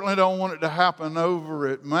 I certainly don't want it to happen over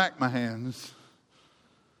at McMahon's.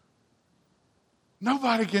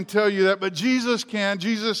 Nobody can tell you that, but Jesus can.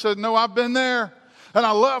 Jesus said, no, I've been there. And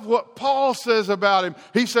I love what Paul says about him.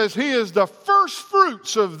 He says he is the first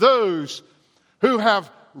fruits of those who have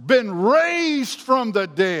been raised from the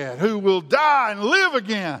dead, who will die and live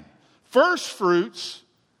again. First fruits.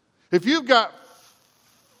 If you've got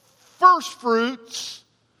first fruits,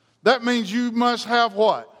 that means you must have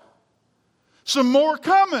what? Some more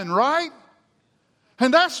coming, right?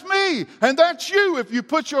 And that's me. And that's you if you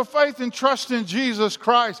put your faith and trust in Jesus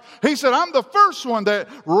Christ. He said, I'm the first one that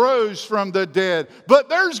rose from the dead. But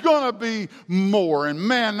there's going to be more. And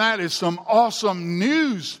man, that is some awesome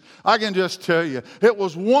news. I can just tell you. It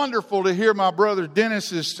was wonderful to hear my brother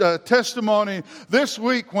Dennis's testimony this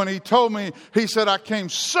week when he told me, he said, I came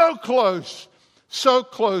so close. So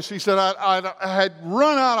close. He said, I had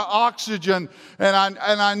run out of oxygen and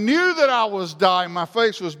I knew that I was dying. My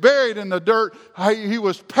face was buried in the dirt. He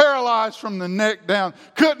was paralyzed from the neck down.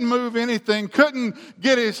 Couldn't move anything. Couldn't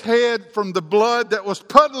get his head from the blood that was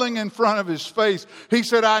puddling in front of his face. He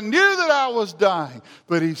said, I knew that I was dying.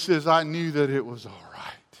 But he says, I knew that it was all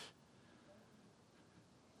right.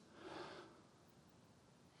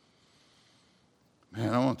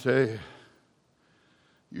 Man, I want to tell you,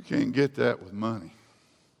 you can't get that with money.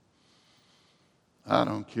 I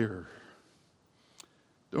don't care.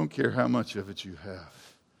 Don't care how much of it you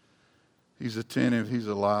have. He's attentive. He's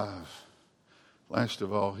alive. Last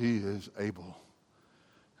of all, he is able.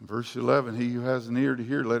 In verse 11, he who has an ear to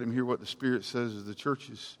hear, let him hear what the Spirit says to the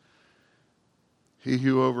churches. He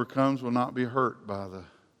who overcomes will not be hurt by the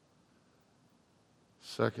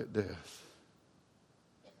second death.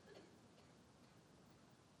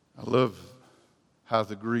 I love how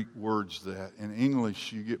the Greek words that. In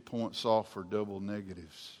English, you get points off for double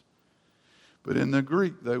negatives. But in the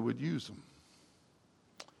Greek, they would use them.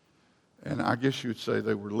 And I guess you would say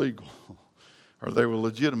they were legal or they were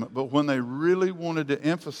legitimate. But when they really wanted to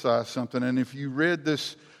emphasize something, and if you read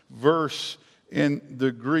this verse in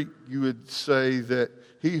the Greek, you would say that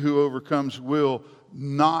he who overcomes will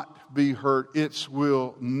not be hurt. It's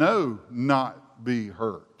will not be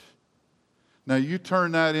hurt. Now, you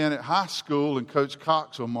turn that in at high school and Coach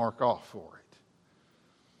Cox will mark off for it.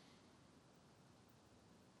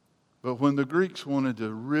 But when the Greeks wanted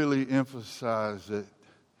to really emphasize that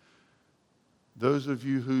those of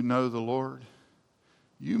you who know the Lord,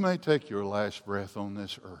 you may take your last breath on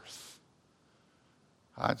this earth.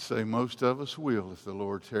 I'd say most of us will if the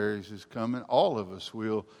Lord tarries his coming. All of us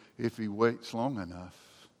will if he waits long enough.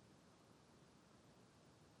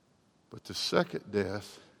 But the second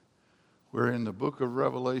death, where in the book of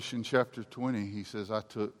Revelation chapter 20, he says, I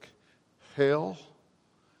took hell,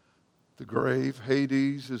 the grave,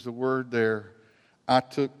 Hades is the word there. I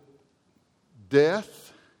took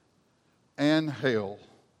death and hell,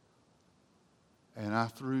 and I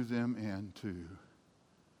threw them into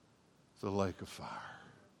the lake of fire.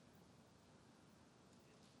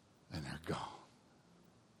 And they're gone.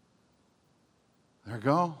 They're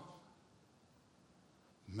gone.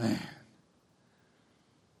 Man.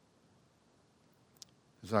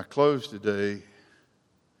 As I close today,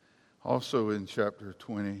 also in chapter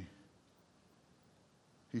 20,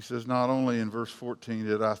 he says, not only in verse 14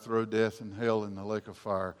 did I throw death and hell in the lake of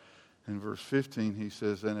fire, in verse 15 he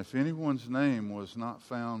says, and if anyone's name was not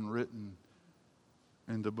found written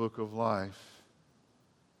in the book of life,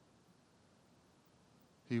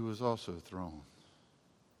 he was also thrown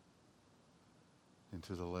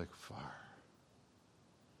into the lake of fire.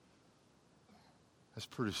 That's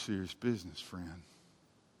pretty serious business, friend.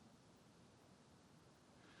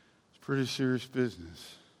 Pretty serious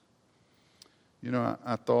business. You know,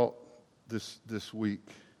 I thought this week,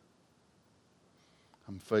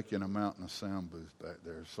 I'm faking a mountain of sound booth back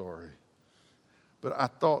there, sorry. But I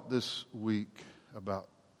thought this week about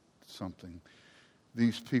something.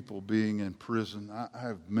 These people being in prison. I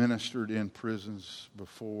have ministered in prisons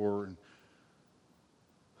before, and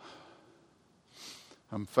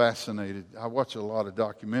I'm fascinated. I watch a lot of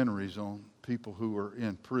documentaries on people who are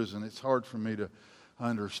in prison. It's hard for me to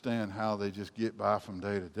understand how they just get by from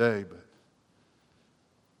day to day, but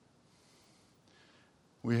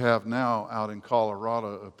we have now out in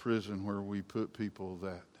Colorado a prison where we put people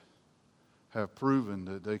that have proven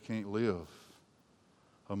that they can't live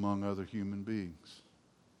among other human beings.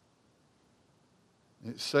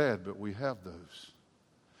 It's sad, but we have those.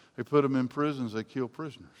 They put them in prisons, they kill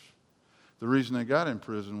prisoners. The reason they got in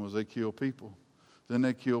prison was they killed people. Then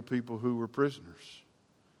they killed people who were prisoners.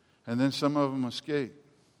 And then some of them escaped.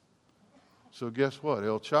 So guess what?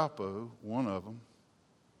 El Chapo, one of them,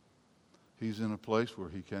 he's in a place where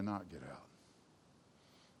he cannot get out.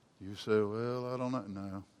 You say, well, I don't know.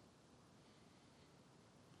 No.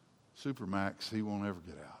 Supermax, he won't ever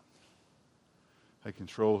get out. They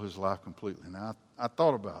control his life completely. Now, I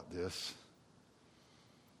thought about this.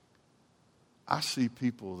 I see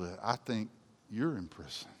people that I think you're in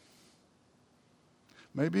prison.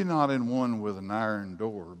 Maybe not in one with an iron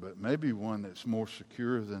door, but maybe one that's more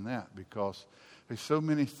secure than that, because there's so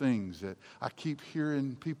many things that I keep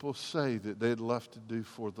hearing people say that they'd love to do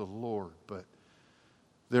for the Lord, but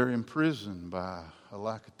they're imprisoned by a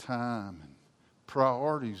lack of time, and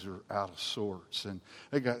priorities are out of sorts, and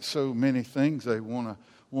they got so many things they want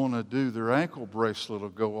to do. Their ankle bracelet will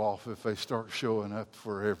go off if they start showing up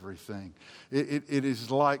for everything. It is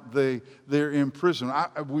like they're in prison.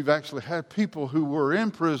 We've actually had people who were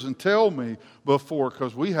in prison tell me before,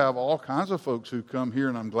 because we have all kinds of folks who come here,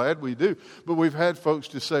 and I'm glad we do, but we've had folks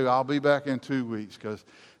to say, I'll be back in 2 weeks because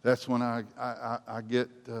that's when I get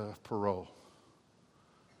parole.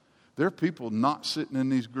 There are people not sitting in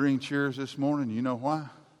these green chairs this morning. You know why?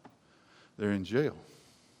 They're in jail.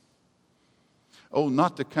 Oh,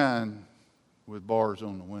 not the kind with bars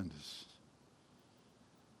on the windows.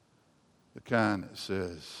 The kind that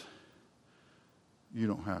says, you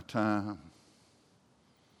don't have time,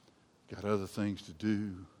 got other things to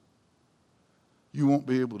do. You won't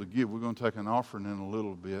be able to give. We're going to take an offering in a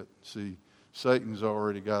little bit. See, Satan's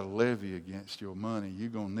already got a levy against your money. You're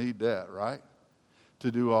going to need that, right?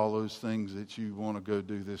 To do all those things that you want to go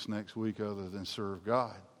do this next week other than serve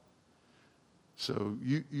God. So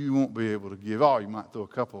you won't be able to give. Oh, you might throw a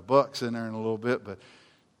couple of bucks in there in a little bit, but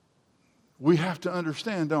we have to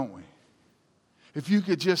understand, don't we? If you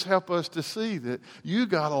could just help us to see that you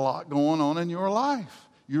got a lot going on in your life.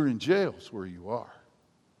 You're in jail is where you are.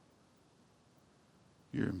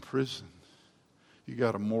 You're in prison. You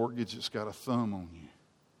got a mortgage that's got a thumb on you.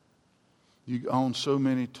 You own so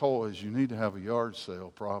many toys, you need to have a yard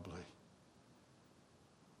sale probably.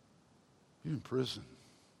 You're in prison.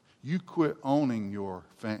 You quit owning your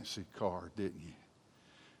fancy car, didn't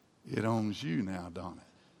you? It owns you now, don't it?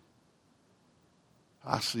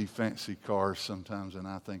 I see fancy cars sometimes and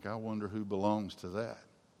I think, I wonder who belongs to that.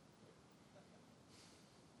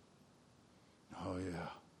 Oh, yeah.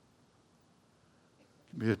 It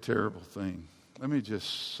can be a terrible thing. Let me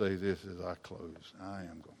just say this as I close. I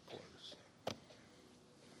am going to close.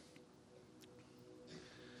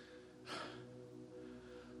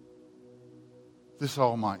 This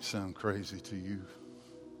all might sound crazy to you.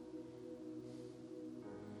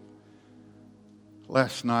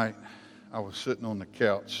 Last night, I was sitting on the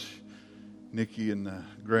couch. Nikki and the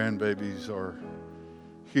grandbabies are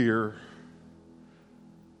here.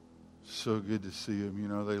 So good to see them. You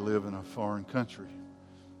know, they live in a foreign country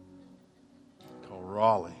called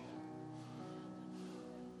Raleigh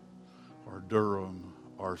or Durham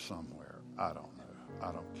or somewhere. I don't know.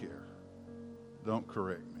 I don't care. Don't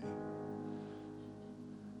correct me.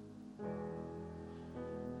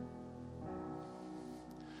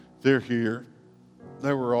 They're here.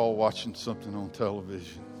 They were all watching something on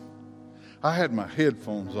television. I had my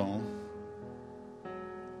headphones on.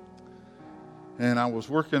 And I was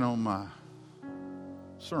working on my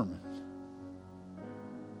sermon.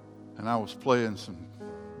 And I was playing some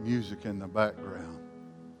music in the background.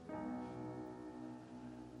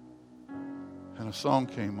 And a song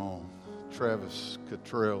came on. Travis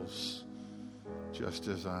Cottrell's Just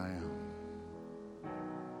As I Am.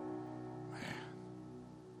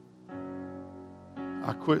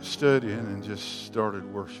 I quit studying and just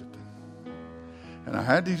started worshiping. And I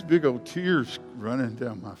had these big old tears running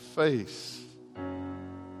down my face.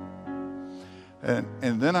 And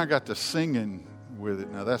then I got to singing with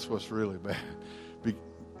it. Now that's what's really bad. Do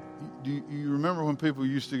you remember when people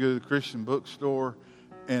used to go to the Christian bookstore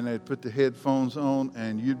and they'd put the headphones on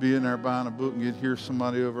and you'd be in there buying a book and you'd hear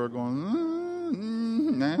somebody over there going,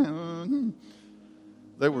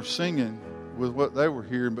 They were singing with what they were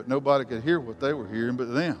hearing, but nobody could hear what they were hearing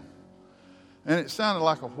but them. And it sounded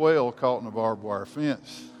like a whale caught in a barbed wire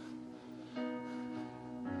fence.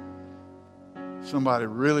 Somebody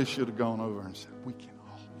really should have gone over and said, we can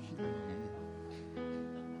all hear you.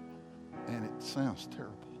 And it sounds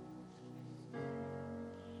terrible.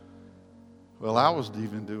 Well, I was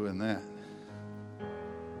even doing that.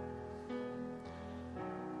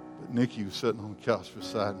 But Nikki was sitting on the couch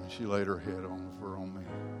beside me. She laid her head over on me.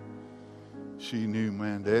 She knew,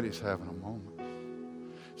 man, Daddy's having a moment.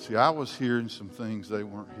 See, I was hearing some things they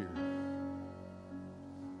weren't hearing.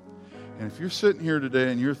 And if you're sitting here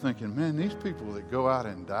today and you're thinking, man, these people that go out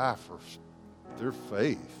and die for their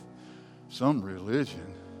faith, some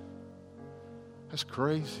religion, that's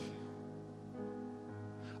crazy.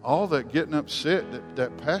 All that getting upset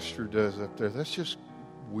that pastor does up there, that's just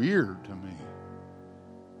weird to me.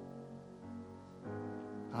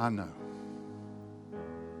 I know.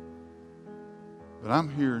 But I'm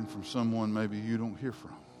hearing from someone maybe you don't hear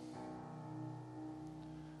from.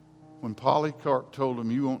 When Polycarp told him,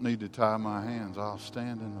 you won't need to tie my hands, I'll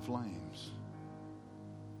stand in the flames.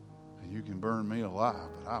 And you can burn me alive,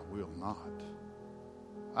 but I will not.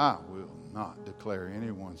 I will not declare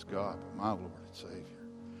anyone's God but my Lord and Savior.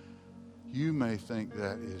 You may think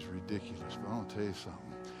that is ridiculous, but I'm going to tell you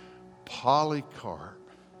something. Polycarp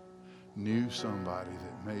knew somebody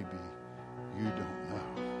that maybe you don't know.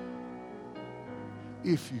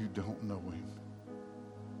 If you don't know him,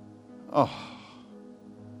 oh,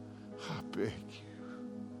 I beg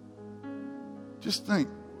you. Just think,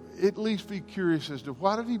 at least be curious as to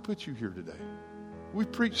why did he put you here today? We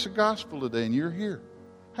preached the gospel today and you're here.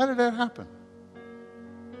 How did that happen?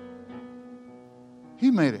 He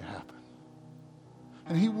made it happen.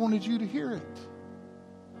 And he wanted you to hear it.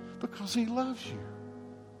 Because he loves you.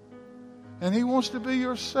 And he wants to be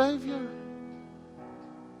your Savior.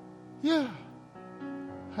 Yeah.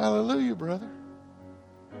 Hallelujah, brother.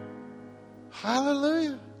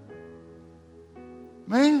 Hallelujah.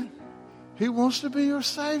 Man, he wants to be your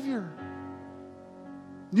Savior.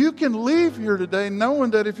 You can leave here today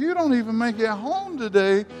knowing that if you don't even make it home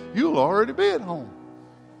today, you'll already be at home.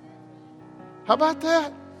 How about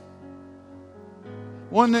that?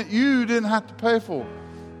 One that you didn't have to pay for.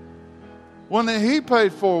 One that he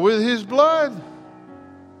paid for with his blood.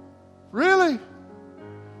 Really?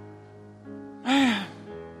 Man.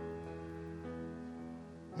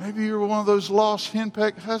 Maybe you're one of those lost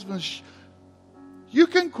henpecked husbands. You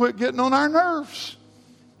can quit getting on our nerves.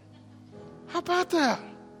 How about that?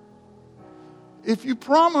 If you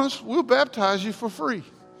promise, we'll baptize you for free.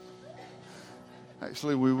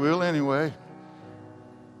 Actually, we will anyway.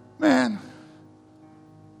 Man,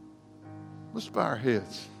 let's bow our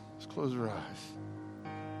heads. Let's close our eyes.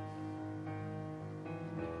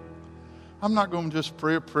 I'm not going to just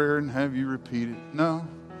pray a prayer and have you repeat it. No,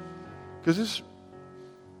 because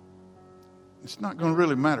it's not going to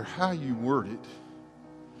really matter how you word it.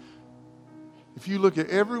 If you look at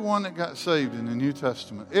everyone that got saved in the New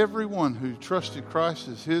Testament, everyone who trusted Christ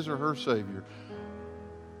as his or her Savior,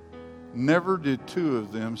 never did two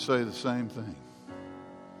of them say the same thing.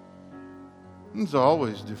 There's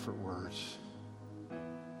always different words.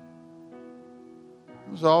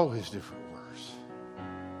 There's always different words.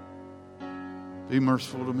 Be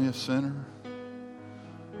merciful to me, a sinner.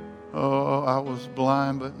 Oh, I was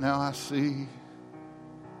blind, but now I see.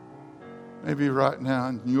 Maybe right now,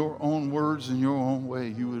 in your own words, in your own way,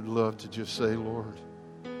 you would love to just say, Lord,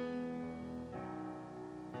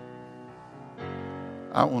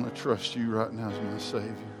 I want to trust you right now as my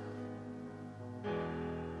Savior.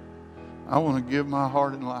 I want to give my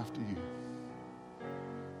heart and life to you.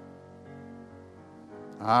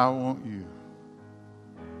 I want you.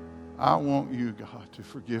 I want you, God, to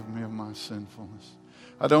forgive me of my sinfulness.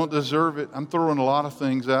 I don't deserve it. I'm throwing a lot of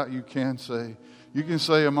things out you can say. You can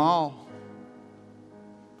say them all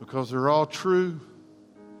because they're all true.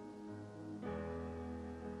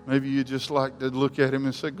 Maybe you just like to look at him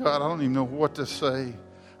and say, God, I don't even know what to say.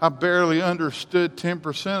 I barely understood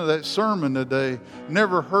 10% of that sermon today.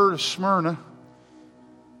 Never heard of Smyrna.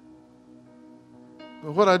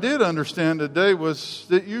 But what I did understand today was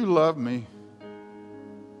that you love me.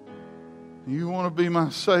 You want to be my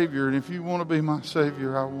Savior. And if you want to be my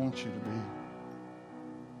Savior, I want you to be.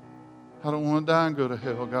 I don't want to die and go to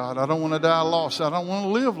hell, God. I don't want to die lost. I don't want to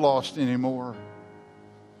live lost anymore.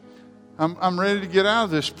 I'm ready to get out of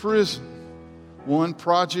this prison. One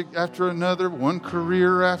project after another, one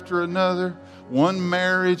career after another, one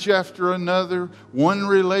marriage after another, one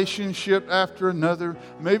relationship after another.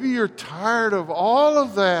 Maybe you're tired of all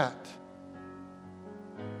of that.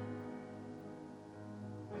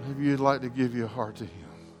 Maybe you'd like to give your heart to him.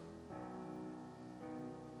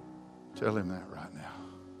 Tell him that right now.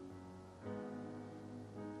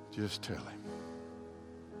 Just tell him.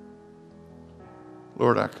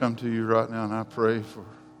 Lord, I come to you right now and I pray for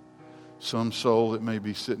some soul that may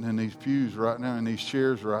be sitting in these pews right now, in these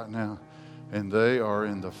chairs right now, and they are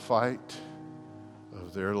in the fight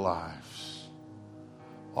of their lives.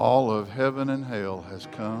 All of heaven and hell has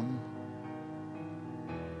come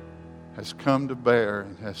to bear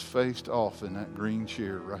and has faced off in that green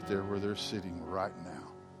chair right there where they're sitting right now.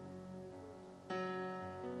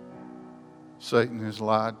 Satan has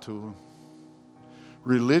lied to them.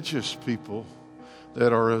 Religious people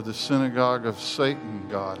that are of the synagogue of Satan,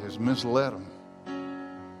 God, has misled them,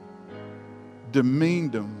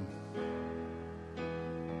 demeaned them.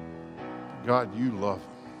 God, you love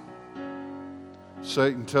them.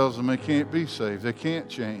 Satan tells them they can't be saved. They can't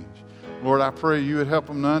change. Lord, I pray you would help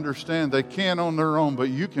them to understand they can't on their own, but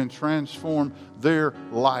you can transform their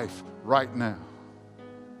life right now.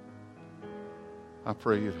 I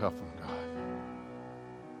pray you'd help them, God.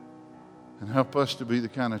 And help us to be the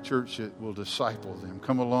kind of church that will disciple them,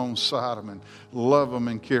 come alongside them and love them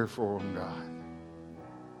and care for them, God.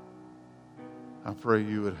 I pray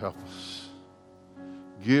you would help us.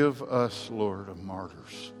 Give us, Lord, a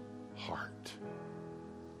martyr's heart.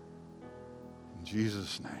 In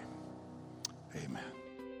Jesus' name, amen.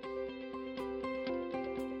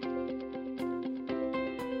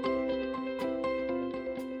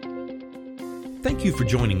 Thank you for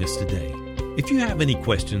joining us today. If you have any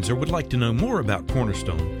questions or would like to know more about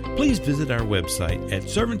Cornerstone, please visit our website at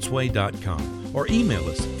servantsway.com or email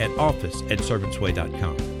us at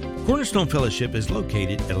office@servantsway.com. Cornerstone Fellowship is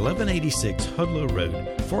located at 1186 Hudlow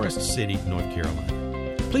Road, Forest City, North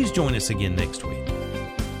Carolina. Please join us again next week.